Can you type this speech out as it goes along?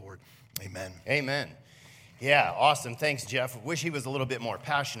Amen. Amen. Yeah, awesome. Thanks, Jeff. Wish he was a little bit more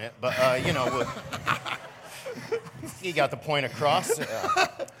passionate, but, he got the point across.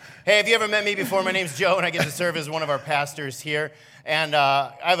 Hey, have you ever met me before? My name's Joe, and I get to serve as one of our pastors here. And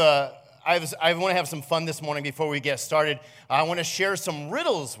I want to have some fun this morning before we get started. I want to share some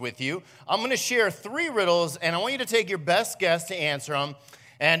riddles with you. I'm going to share 3 riddles, and I want you to take your best guess to answer them.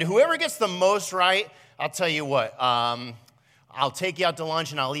 And whoever gets the most right, I'll tell you what, I'll take you out to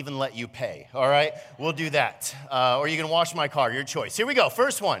lunch, and I'll even let you pay, all right? We'll do that. Or you can wash my car, your choice. Here we go,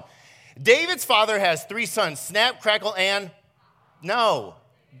 first one. David's father has 3 sons, Snap, Crackle, and... No,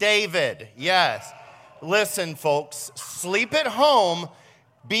 David, yes. Listen, folks, sleep at home,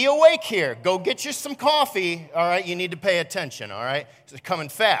 be awake here. Go get you some coffee, all right? You need to pay attention, all right? It's coming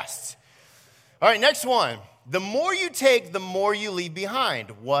fast. All right, next one. The more you take, the more you leave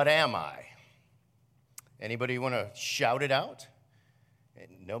behind. What am I? Anybody want to shout it out?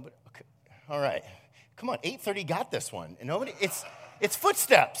 Nobody? Okay. All right. Come on, 8:30 got this one. And nobody, it's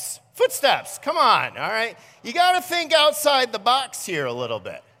footsteps. Footsteps, come on, all right? You got to think outside the box here a little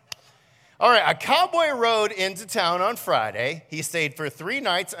bit. All right, a cowboy rode into town on Friday. He stayed for 3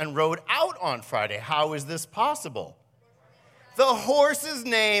 nights and rode out on Friday. How is this possible? The horse's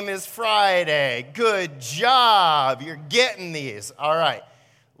name is Friday. Good job. You're getting these. All right,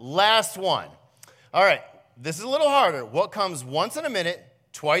 last one. All right, this is a little harder. What comes once in a minute,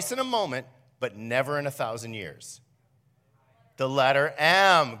 twice in a moment, but never in 1,000 years? The letter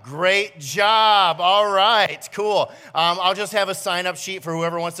M. Great job. All right, cool. I'll just have a sign-up sheet for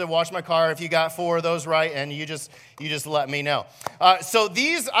whoever wants to wash my car if you got 4 of those right, and you just let me know. So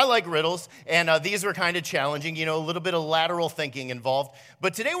these, I like riddles, and these were kind of challenging, a little bit of lateral thinking involved.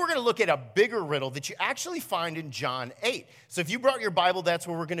 But today we're going to look at a bigger riddle that you actually find in John 8. So if you brought your Bible, that's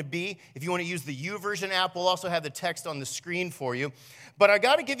where we're going to be. If you want to use the YouVersion app, we'll also have the text on the screen for you. But I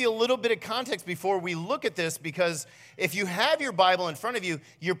got to give you a little bit of context before we look at this, because if you have your Bible in front of you,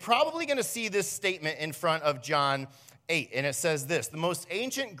 you're probably going to see this statement in front of John 8. And it says this: the most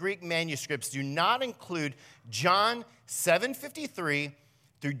ancient Greek manuscripts do not include John 7:53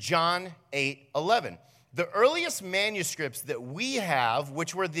 through John 8:11. The earliest manuscripts that we have,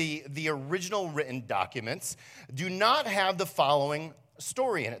 which were the original written documents, do not have the following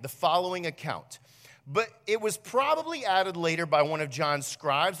story in it, the following account. But it was probably added later by one of John's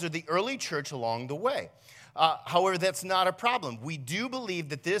scribes or the early church along the way. However, that's not a problem. We do believe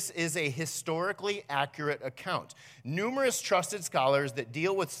that this is a historically accurate account. Numerous trusted scholars that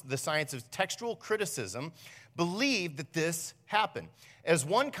deal with the science of textual criticism believe that this happened. As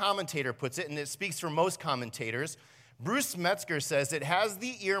one commentator puts it, and it speaks for most commentators, Bruce Metzger says it has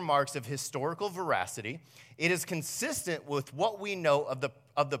the earmarks of historical veracity. It is consistent with what we know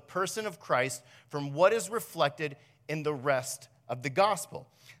of the person of Christ from what is reflected in the rest of the gospel.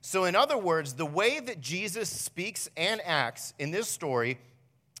 So in other words, the way that Jesus speaks and acts in this story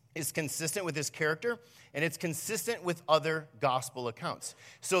is consistent with his character, and it's consistent with other gospel accounts.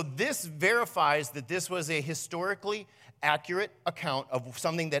 So this verifies that this was a historically accurate account of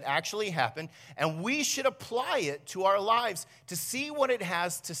something that actually happened, and we should apply it to our lives to see what it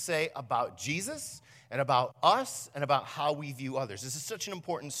has to say about Jesus and about us and about how we view others. This is such an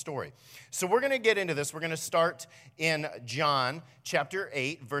important story. So we're going to get into this. We're going to start in John chapter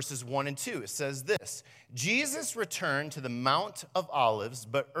 8, verses 1 and 2. It says this: Jesus returned to the Mount of Olives,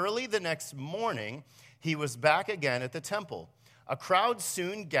 but early the next morning, he was back again at the temple. A crowd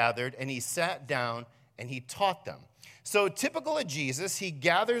soon gathered, and he sat down and he taught them. So typical of Jesus, he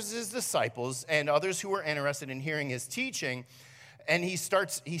gathers his disciples and others who are interested in hearing his teaching, and he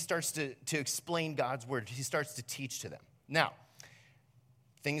starts to explain God's word. He starts to teach to them. Now,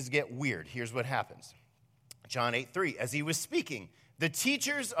 things get weird. Here's what happens. John 8:3, as he was speaking, the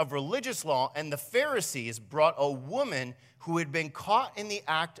teachers of religious law and the Pharisees brought a woman who had been caught in the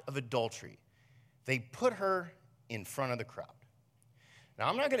act of adultery. They put her in front of the crowd. Now,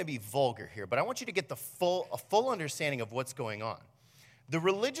 I'm not going to be vulgar here, but I want you to get a full understanding of what's going on. The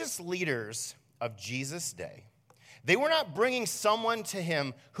religious leaders of Jesus' day, they were not bringing someone to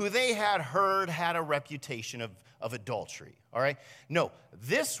him who they had heard had a reputation of adultery, all right? No,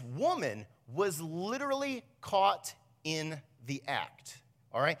 this woman was literally caught in the act,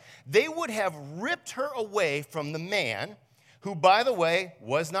 all right? They would have ripped her away from the man, who, by the way,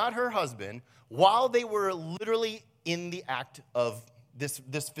 was not her husband, while they were literally in the act of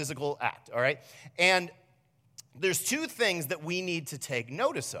this physical act, all right? And there's 2 things that we need to take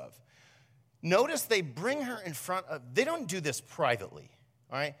notice of. Notice they bring her in front of, they don't do this privately,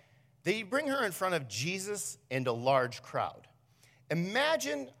 all right? They bring her in front of Jesus and a large crowd.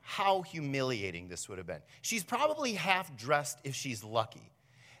 Imagine how humiliating this would have been. She's probably half dressed if she's lucky.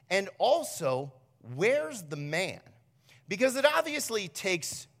 And also, where's the man? Because it obviously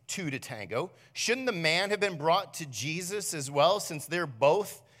takes two to tango. Shouldn't the man have been brought to Jesus as well, since they're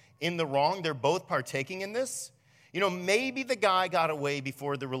both in the wrong? They're both partaking in this. Maybe the guy got away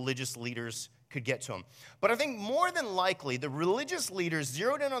before the religious leaders could get to him. But I think more than likely, the religious leaders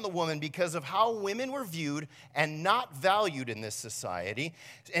zeroed in on the woman because of how women were viewed and not valued in this society.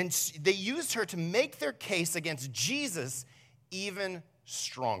 And they used her to make their case against Jesus even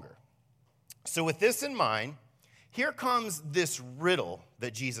stronger. So with this in mind, here comes this riddle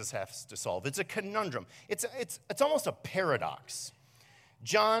that Jesus has to solve. It's a conundrum. It's almost a paradox.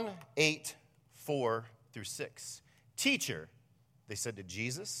 John 8:4-6. Teacher, they said to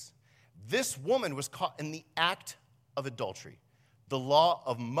Jesus, this woman was caught in the act of adultery. The law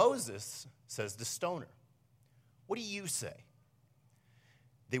of Moses says to stone her. What do you say?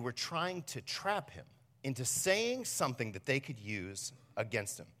 They were trying to trap him into saying something that they could use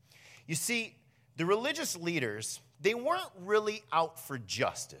against him. You see, the religious leaders, they weren't really out for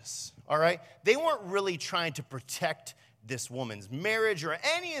justice, all right? They weren't really trying to protect this woman's marriage or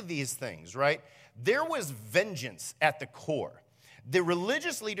any of these things, right? There was vengeance at the core. The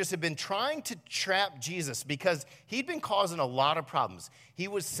religious leaders had been trying to trap Jesus because he'd been causing a lot of problems. He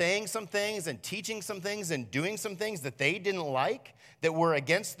was saying some things and teaching some things and doing some things that they didn't like, that were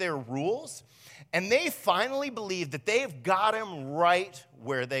against their rules. And they finally believed that they've got him right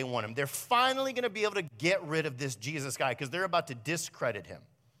where they want him. They're finally going to be able to get rid of this Jesus guy because they're about to discredit him.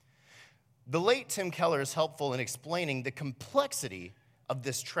 The late Tim Keller is helpful in explaining the complexity of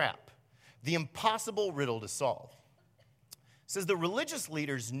this trap, the impossible riddle to solve. It says the religious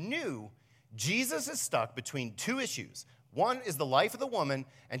leaders knew Jesus is stuck between two issues. One is the life of the woman,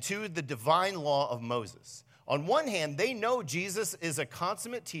 and two, the divine law of Moses. On one hand, they know Jesus is a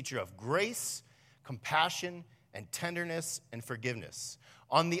consummate teacher of grace, compassion, and tenderness and forgiveness.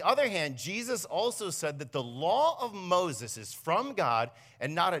 On the other hand, Jesus also said that the law of Moses is from God,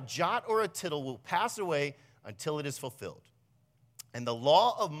 and not a jot or a tittle will pass away until it is fulfilled. And the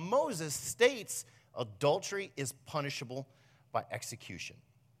law of Moses states adultery is punishable by execution.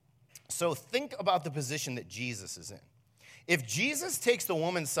 So think about the position that Jesus is in. If Jesus takes the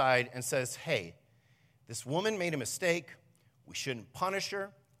woman's side and says, hey, this woman made a mistake, we shouldn't punish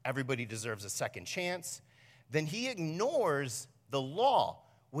her, everybody deserves a second chance, then he ignores the law,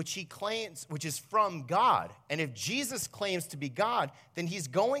 which he claims, which is from God. And if Jesus claims to be God, then he's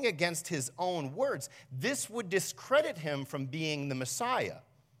going against his own words. This would discredit him from being the Messiah.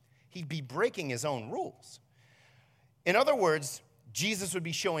 He'd be breaking his own rules. In other words, Jesus would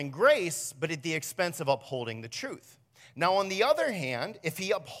be showing grace, but at the expense of upholding the truth. Now, on the other hand, if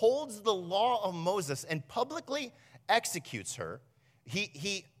he upholds the law of Moses and publicly executes her,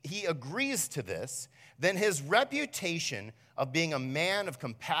 he agrees to this, then his reputation of being a man of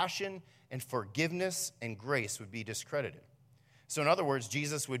compassion and forgiveness and grace would be discredited. So in other words,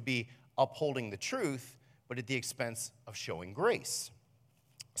 Jesus would be upholding the truth, but at the expense of showing grace.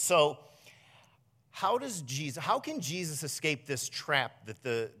 So how can Jesus escape this trap that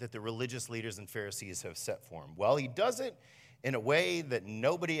the religious leaders and Pharisees have set for him? Well, he does it in a way that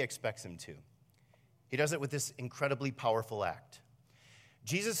nobody expects him to. He does it with this incredibly powerful act.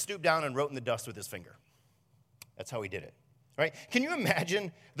 Jesus stooped down and wrote in the dust with his finger. That's how he did it. Right? Can you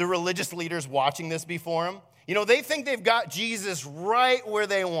imagine the religious leaders watching this before him? They think they've got Jesus right where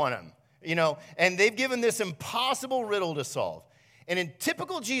they want him, and they've given this impossible riddle to solve. And in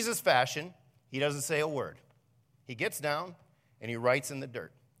typical Jesus fashion, he doesn't say a word. He gets down and he writes in the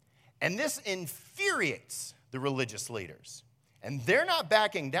dirt. And this infuriates the religious leaders. And they're not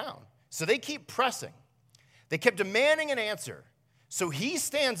backing down. So they keep pressing. They kept demanding an answer. So he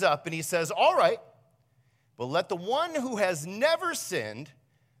stands up and he says, all right, but let the one who has never sinned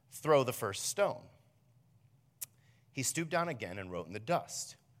throw the first stone. He stooped down again and wrote in the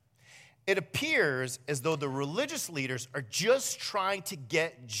dust. It appears as though the religious leaders are just trying to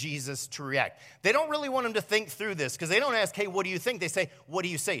get Jesus to react. They don't really want him to think through this because they don't ask, hey, what do you think? They say, what do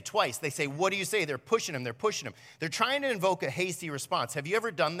you say? Twice. They say, what do you say? They're pushing him. They're trying to invoke a hasty response. Have you ever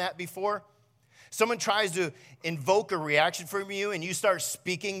done that before? Someone tries to invoke a reaction from you and you start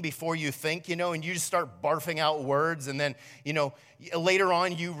speaking before you think, and you just start barfing out words and then, later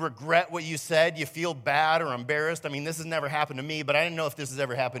on you regret what you said, you feel bad or embarrassed. I mean, this has never happened to me, but I didn't know if this has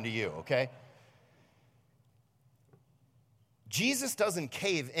ever happened to you, okay? Jesus doesn't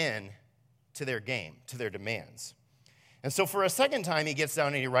cave in to their game, to their demands. And so for a second time, he gets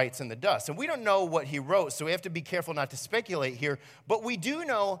down and he writes in the dust. And we don't know what he wrote, so we have to be careful not to speculate here, but we do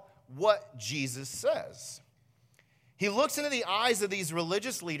know what Jesus says. He looks into the eyes of these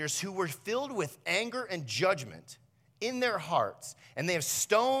religious leaders who were filled with anger and judgment, in their hearts, and they have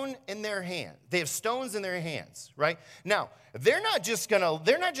stone in their hand. They have stones in their hands, right? Now, they're not just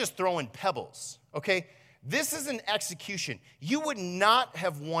throwing pebbles, okay? This is an execution. You would not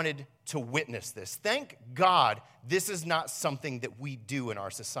have wanted to witness this. Thank God this is not something that we do in our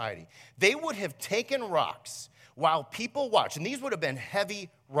society. They would have taken rocks while people watch, and these would have been heavy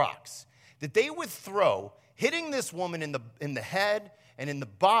rocks, that they would throw, hitting this woman in the head and in the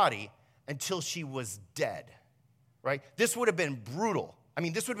body until she was dead, right? This would have been brutal. I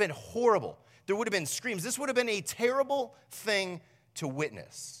mean, this would have been horrible. There would have been screams. This would have been a terrible thing to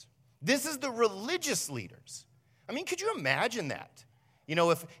witness. This is the religious leaders. I mean, could you imagine that? You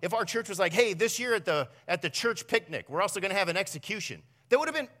know, if our church was like, hey, this year at the church picnic, we're also going to have an execution. That would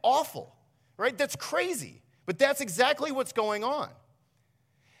have been awful, right? That's crazy. But that's exactly what's going on.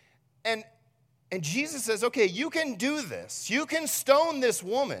 And Jesus says, okay, you can do this. You can stone this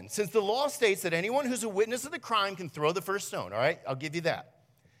woman, since the law states that anyone who's a witness of the crime can throw the first stone, all right? I'll give you that.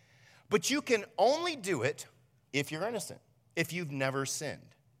 But you can only do it if you're innocent, if you've never sinned.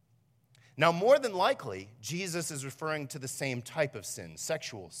 Now, more than likely, Jesus is referring to the same type of sin,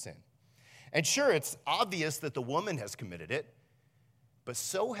 sexual sin. And sure, it's obvious that the woman has committed it, but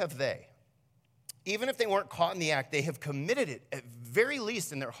so have they. Even if they weren't caught in the act, they have committed it, at very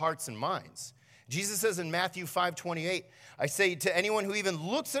least in their hearts and minds. Jesus says in Matthew 5:28, I say to anyone who even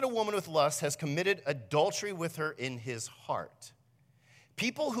looks at a woman with lust has committed adultery with her in his heart.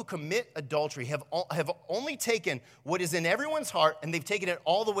 People who commit adultery have only taken what is in everyone's heart, and they've taken it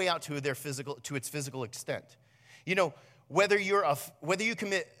all the way out to its physical extent. You know, whether you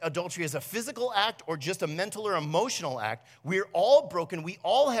commit adultery as a physical act or just a mental or emotional act, we're all broken. We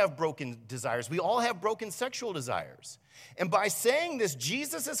all have broken desires. We all have broken sexual desires. And by saying this,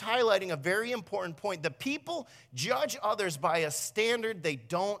 Jesus is highlighting a very important point. The people judge others by a standard they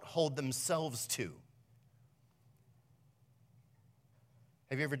don't hold themselves to.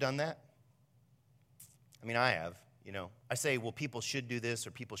 Have you ever done that? I mean, I have, you know. I say, well, people should do this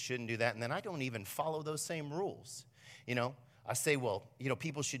or people shouldn't do that, and then I don't even follow those same rules. You know, I say, well, you know,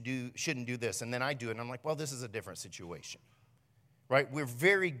 people shouldn't do this, and then I do it, and I'm like, well, this is a different situation, right? We're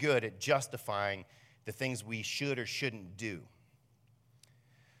very good at justifying the things we should or shouldn't do.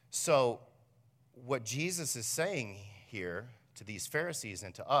 So what Jesus is saying here to these Pharisees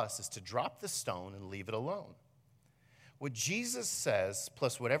and to us is to drop the stone and leave it alone. What Jesus says,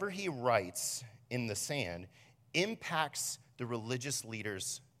 plus whatever he writes in the sand, impacts the religious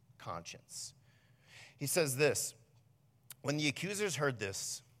leader's conscience. He says this, when the accusers heard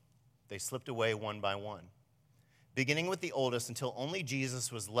this, they slipped away one by one, beginning with the oldest until only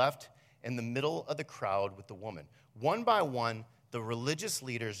Jesus was left in the middle of the crowd with the woman. One by one, the religious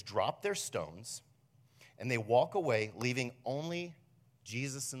leaders drop their stones and they walk away, leaving only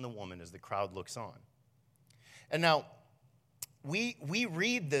Jesus and the woman as the crowd looks on. And now, we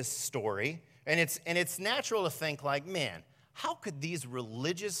read this story, and it's natural to think like, man, how could these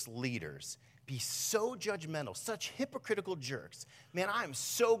religious leaders be so judgmental, such hypocritical jerks? Man, I'm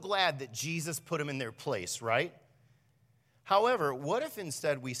so glad that Jesus put them in their place, right? However, what if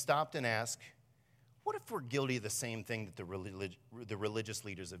instead we stopped and asked, what if we're guilty of the same thing that the religious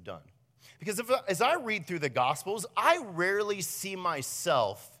leaders have done? Because as I read through the Gospels, I rarely see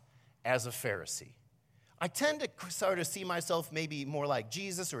myself as a Pharisee. I tend to sort of see myself maybe more like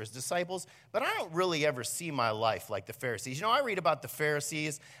Jesus or his disciples, but I don't really ever see my life like the Pharisees. You know, I read about the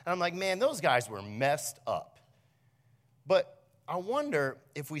Pharisees, and I'm like, man, those guys were messed up. But I wonder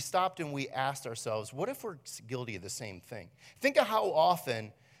if we stopped and we asked ourselves, what if we're guilty of the same thing? Think of how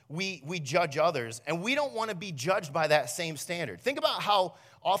often we judge others, and we don't want to be judged by that same standard. Think about how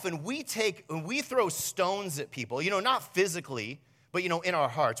often we throw stones at people, you know, not physically, but, you know, in our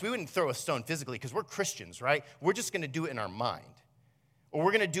hearts. We wouldn't throw a stone physically because we're Christians, right? We're just going to do it in our mind. Or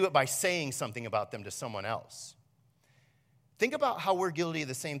we're going to do it by saying something about them to someone else. Think about how we're guilty of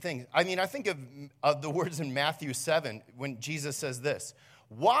the same thing. I mean, I think of the words in Matthew 7 when Jesus says this.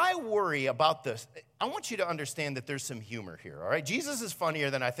 Why worry about this? I want you to understand that there's some humor here, all right? Jesus is funnier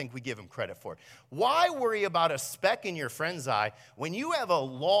than I think we give him credit for. Why worry about a speck in your friend's eye when you have a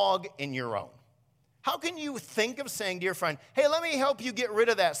log in your own? How can you think of saying to your friend, hey, let me help you get rid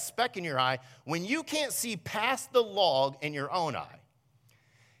of that speck in your eye when you can't see past the log in your own eye?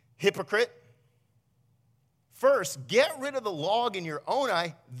 Hypocrite. First, get rid of the log in your own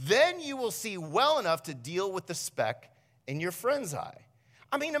eye, then you will see well enough to deal with the speck in your friend's eye.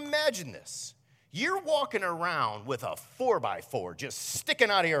 I mean, imagine this. You're walking around with a 4x4 just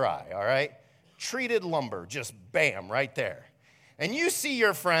sticking out of your eye, all right? Treated lumber, just bam, right there. And you see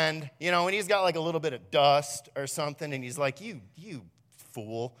your friend, you know, and he's got like a little bit of dust or something, and he's like, you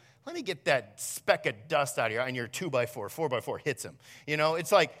fool. let me get that speck of dust out of here, and your 2x4, 4x4 hits him.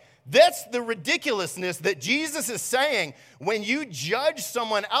 It's like, that's the ridiculousness that Jesus is saying when you judge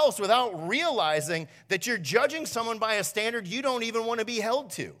someone else without realizing that you're judging someone by a standard you don't even want to be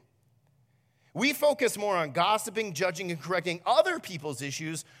held to. We focus more on gossiping, judging, and correcting other people's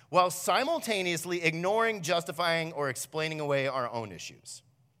issues while simultaneously ignoring, justifying, or explaining away our own issues.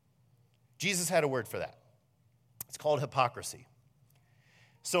 Jesus had a word for that. It's called hypocrisy.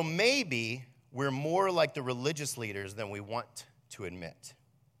 So maybe we're more like the religious leaders than we want to admit.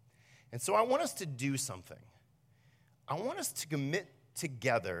 And so I want us to do something. I want us to commit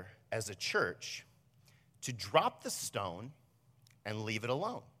together as a church to drop the stone and leave it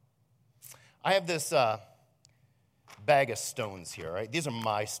alone. I have this bag of stones here, right? These are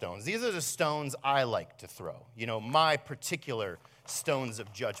my stones. These are the stones I like to throw, my particular stones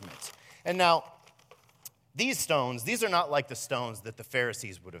of judgment. And now, these stones, these are not like the stones that the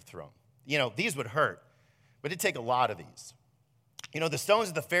Pharisees would have thrown. These would hurt, but it'd take a lot of these. The stones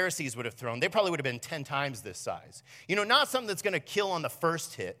that the Pharisees would have thrown, they probably would have been 10 times this size. Not something that's going to kill on the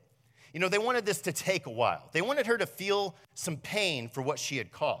first hit. They wanted this to take a while. They wanted her to feel some pain for what she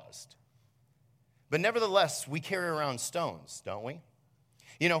had caused. But nevertheless, we carry around stones, don't we?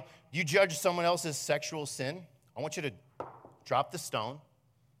 You judge someone else's sexual sin, I want you to drop the stone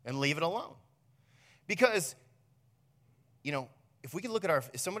and leave it alone. Because, if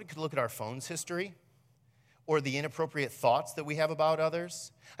somebody could look at our phone's history, or the inappropriate thoughts that we have about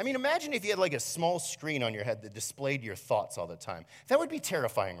others. Imagine if you had like a small screen on your head that displayed your thoughts all the time. That would be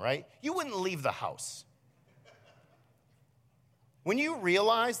terrifying, right? You wouldn't leave the house. When you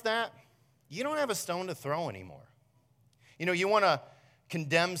realize that, you don't have a stone to throw anymore. You want to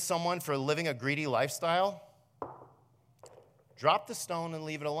condemn someone for living a greedy lifestyle? Drop the stone and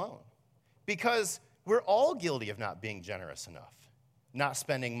leave it alone. Because we're all guilty of not being generous enough, not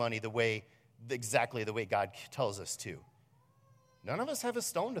spending money exactly the way God tells us to. None of us have a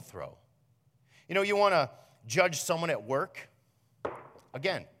stone to throw. You want to judge someone at work?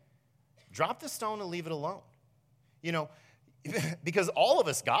 Again, drop the stone and leave it alone. Because all of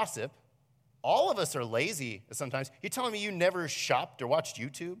us gossip. All of us are lazy sometimes. You're telling me you never shopped or watched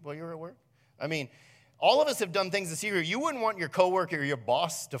YouTube while you were at work? All of us have done things this year you wouldn't want your coworker or your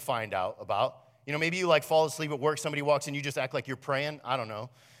boss to find out about. Maybe you fall asleep at work, somebody walks in, you just act like you're praying. I don't know.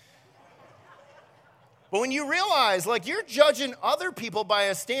 But when you realize, you're judging other people by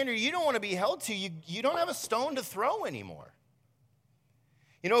a standard you don't want to be held to, you don't have a stone to throw anymore.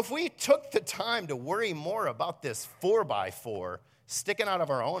 If we took the time to worry more about this 4x4 sticking out of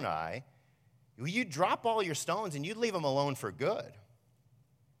our own eye, you'd drop all your stones and you'd leave them alone for good.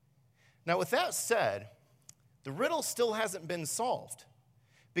 Now, with that said, the riddle still hasn't been solved.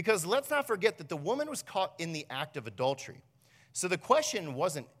 Because let's not forget that the woman was caught in the act of adultery. So the question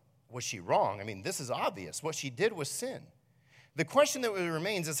wasn't, was she wrong? This is obvious. What she did was sin. The question that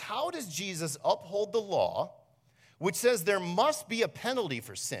remains is, how does Jesus uphold the law, which says there must be a penalty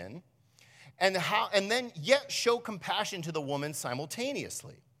for sin, and then yet show compassion to the woman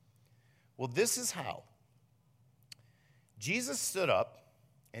simultaneously? Well, this is how. Jesus stood up,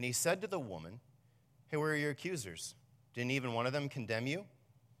 and he said to the woman, "Hey, where are your accusers? Didn't even one of them condemn you?"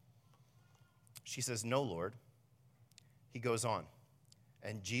 She says, "No, Lord." He goes on.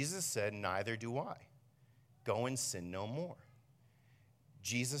 And Jesus said, "Neither do I. Go and sin no more."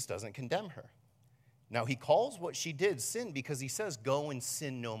 Jesus doesn't condemn her. Now, he calls what she did sin because he says, "Go and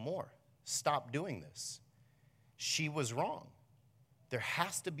sin no more." Stop doing this. She was wrong. There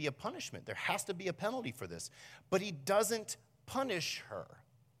has to be a punishment. There has to be a penalty for this. But he doesn't punish her.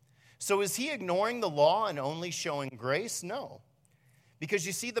 So is he ignoring the law and only showing grace? No. Because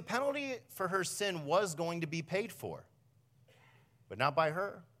you see, the penalty for her sin was going to be paid for. But not by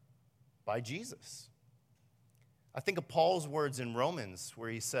her, by Jesus. I think of Paul's words in Romans where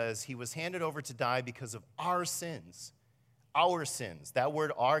he says he was handed over to die because of our sins. Our sins. That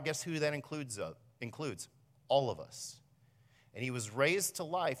word "our," guess who that includes? All of us. And he was raised to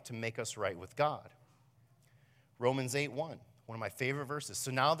life to make us right with God. Romans 8:1, one of my favorite verses.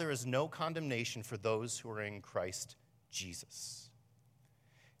 So now there is no condemnation for those who are in Christ Jesus.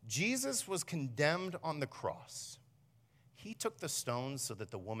 Jesus was condemned on the cross. He took the stones so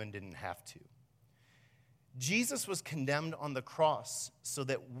that the woman didn't have to. Jesus was condemned on the cross so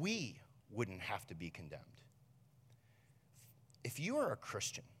that we wouldn't have to be condemned. If you are a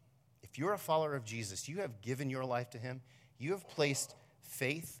Christian, if you're a follower of Jesus, you have given your life to him, you have placed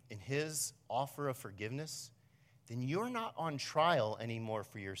faith in his offer of forgiveness, then you're not on trial anymore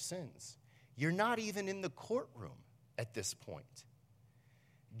for your sins. You're not even in the courtroom at this point.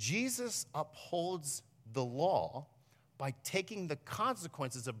 Jesus upholds the law by taking the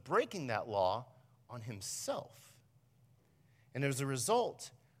consequences of breaking that law on himself. And as a result,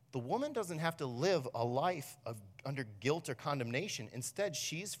 the woman doesn't have to live a life under guilt or condemnation. Instead,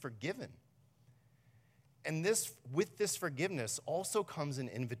 she's forgiven. And with this forgiveness also comes an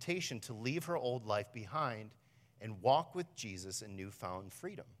invitation to leave her old life behind and walk with Jesus in newfound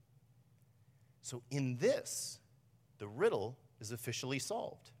freedom. So in this, the riddle is officially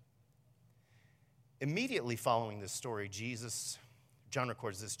solved. Immediately following this story, John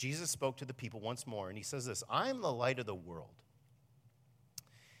records this, Jesus spoke to the people once more, and he says this, I am the light of the world.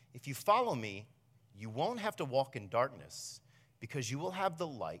 If you follow me, you won't have to walk in darkness because you will have the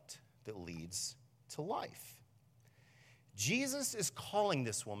light that leads to life. Jesus is calling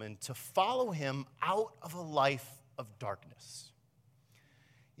this woman to follow him out of a life of darkness.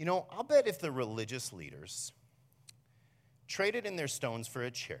 You know, I'll bet if the religious leaders traded in their stones for a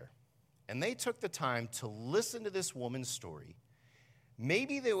chair and they took the time to listen to this woman's story,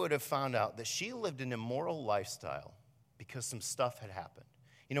 maybe they would have found out that she lived an immoral lifestyle because some stuff had happened.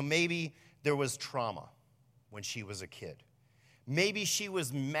 You know, maybe there was trauma when she was a kid. Maybe she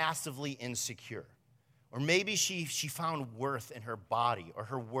was massively insecure. Or maybe she found worth in her body or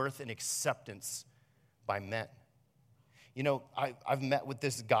her worth in acceptance by men. You know, I've met with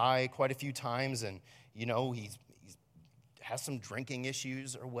this guy quite a few times, and, you know, he has some drinking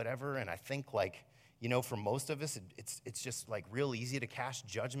issues or whatever, and I think, like, you know, for most of us, it's just, like, real easy to cast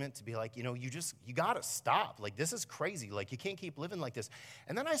judgment, to be like, you know, you got to stop. Like, this is crazy. Like, you can't keep living like this.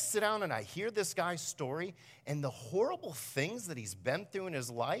 And then I sit down and I hear this guy's story and the horrible things that he's been through in his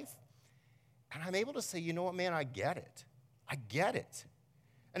life, and I'm able to say, you know what, man, I get it. I get it.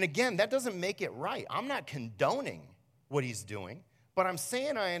 And again, that doesn't make it right. I'm not condoning what he's doing, but I'm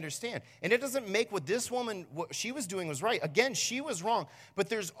saying I understand. And it doesn't make what she was doing was right. Again, she was wrong. But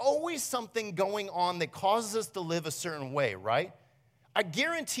there's always something going on that causes us to live a certain way, right? I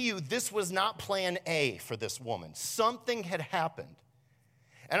guarantee you this was not plan A for this woman. Something had happened.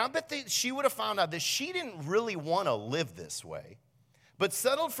 And I bet that she would have found out that she didn't really want to live this way, but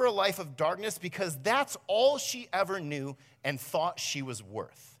settled for a life of darkness because that's all she ever knew and thought she was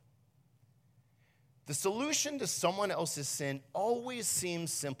worth. The solution to someone else's sin always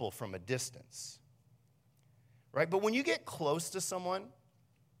seems simple from a distance, right? But when you get close to someone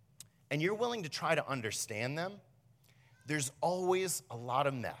and you're willing to try to understand them, there's always a lot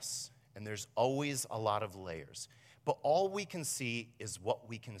of mess and there's always a lot of layers. But all we can see is what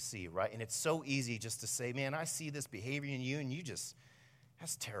we can see, right? And it's so easy just to say, man, I see this behavior in you and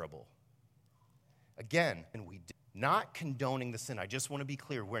that's terrible. Again, and not condoning the sin. I just want to be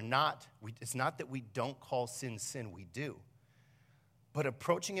clear. It's not that we don't call sin, we do. But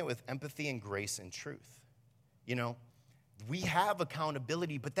approaching it with empathy and grace and truth. You know, we have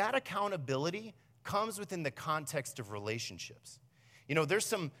accountability, but that accountability comes within the context of relationships. You know, there's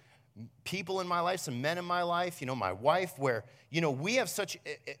some people in my life, some men in my life, you know, my wife, where, you know, we have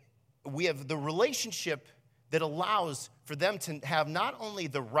the relationship that allows for them to have not only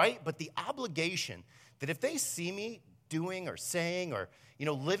the right, but the obligation that if they see me doing or saying or, you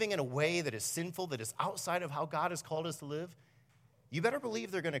know, living in a way that is sinful, that is outside of how God has called us to live, you better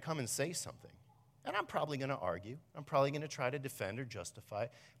believe they're going to come and say something. And I'm probably going to argue. I'm probably going to try to defend or justify.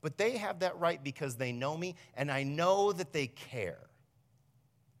 But they have that right because they know me, and I know that they care.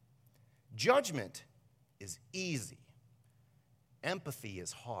 Judgment is easy. Empathy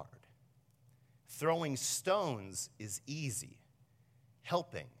is hard. Throwing stones is easy.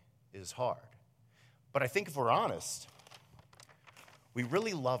 Helping is hard. But I think if we're honest, we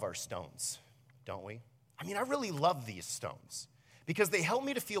really love our stones, don't we? I mean, I really love these stones because they help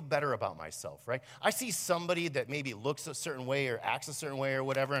me to feel better about myself, right? I see somebody that maybe looks a certain way or acts a certain way or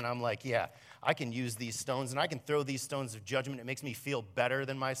whatever, and I'm like, yeah, I can use these stones, and I can throw these stones of judgment. It makes me feel better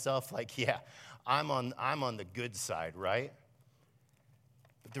than myself. Like, yeah, I'm on the good side, right?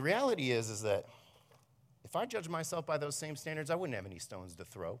 But the reality is that if I judge myself by those same standards, I wouldn't have any stones to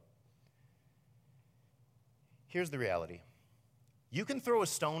throw. Here's the reality. You can throw a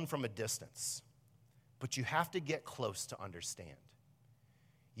stone from a distance, but you have to get close to understand.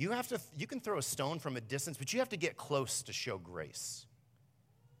 You can throw a stone from a distance, but you have to get close to show grace.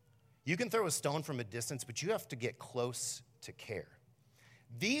 You can throw a stone from a distance, but you have to get close to care.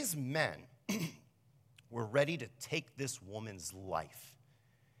 These men were ready to take this woman's life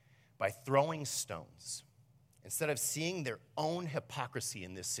by throwing stones instead of seeing their own hypocrisy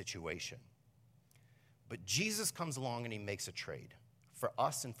in this situation. But Jesus comes along and he makes a trade for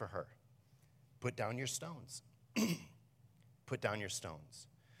us and for her. Put down your stones. Put down your stones.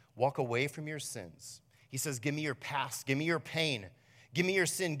 Walk away from your sins. He says, give me your past. Give me your pain. Give me your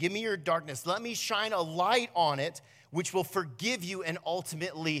sin. Give me your darkness. Let me shine a light on it which will forgive you and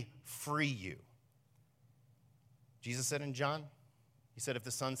ultimately free you. Jesus said in John, he said, if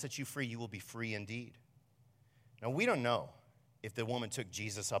the Son sets you free, you will be free indeed. Now, we don't know if the woman took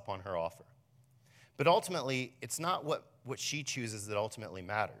Jesus up on her offer. But ultimately, it's not what she chooses that ultimately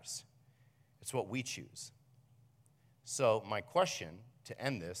matters. It's what we choose. So my question to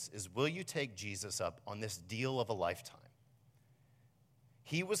end this is, will you take Jesus up on this deal of a lifetime?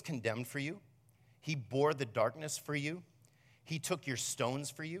 He was condemned for you. He bore the darkness for you. He took your stones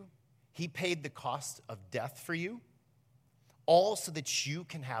for you. He paid the cost of death for you, all so that you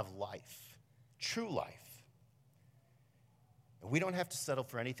can have life, true life. And we don't have to settle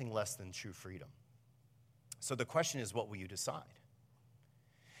for anything less than true freedom. So the question is, what will you decide?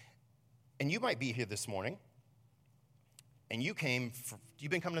 And you might be here this morning, and you've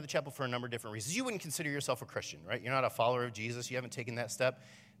been coming to the chapel for a number of different reasons. You wouldn't consider yourself a Christian, right? You're not a follower of Jesus. You haven't taken that step.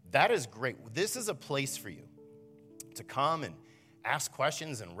 That is great. This is a place for you to come and ask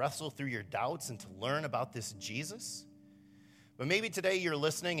questions and wrestle through your doubts and to learn about this Jesus. But maybe today you're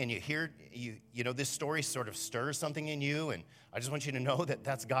listening and you hear, this story sort of stirs something in you, and I just want you to know that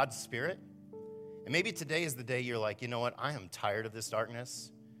that's God's Spirit. And maybe today is the day you're like, you know what, I am tired of this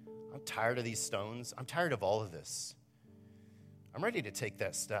darkness. I'm tired of these stones. I'm tired of all of this. I'm ready to take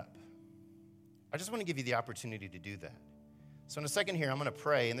that step. I just want to give you the opportunity to do that. So in a second here, I'm going to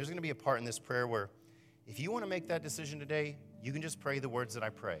pray, and there's going to be a part in this prayer where if you want to make that decision today, you can just pray the words that I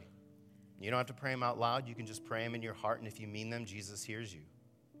pray. You don't have to pray them out loud. You can just pray them in your heart, and if you mean them, Jesus hears you.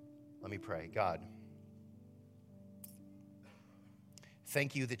 Let me pray. God,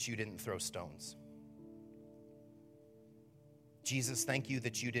 thank you that you didn't throw stones. Jesus, thank you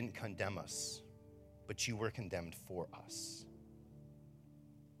that you didn't condemn us, but you were condemned for us.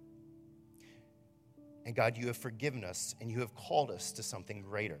 And God, you have forgiven us, and you have called us to something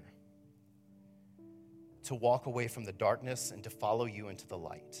greater, to walk away from the darkness and to follow you into the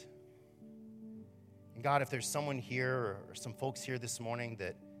light. And God, if there's someone here or some folks here this morning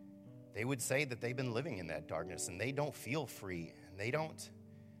that they would say that they've been living in that darkness and they don't feel free and they don't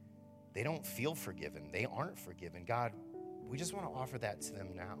feel forgiven, they aren't forgiven, God, we just want to offer that to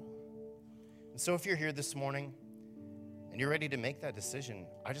them now. And so if you're here this morning and you're ready to make that decision,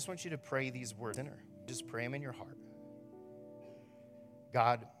 I just want you to pray these words in her. Just pray them in your heart.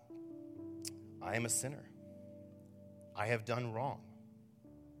 God, I am a sinner. I have done wrong.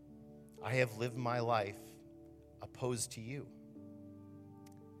 I have lived my life opposed to you.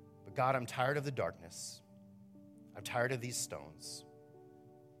 But God, I'm tired of the darkness. I'm tired of these stones.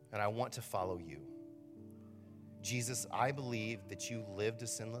 And I want to follow you. Jesus, I believe that you lived a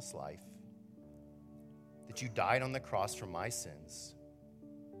sinless life, that you died on the cross for my sins,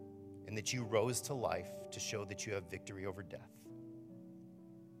 and that you rose to life to show that you have victory over death.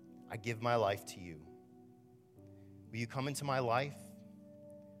 I give my life to you. Will you come into my life?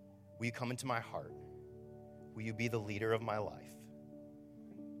 Will you come into my heart? Will you be the leader of my life,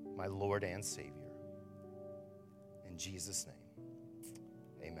 my Lord and Savior? In Jesus'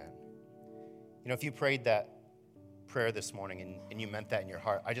 name, amen. If you prayed that prayer this morning and you meant that in your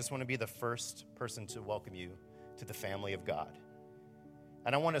heart, I just want to be the first person to welcome you to the family of God.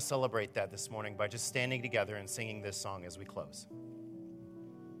 And I want to celebrate that this morning by just standing together and singing this song as we close.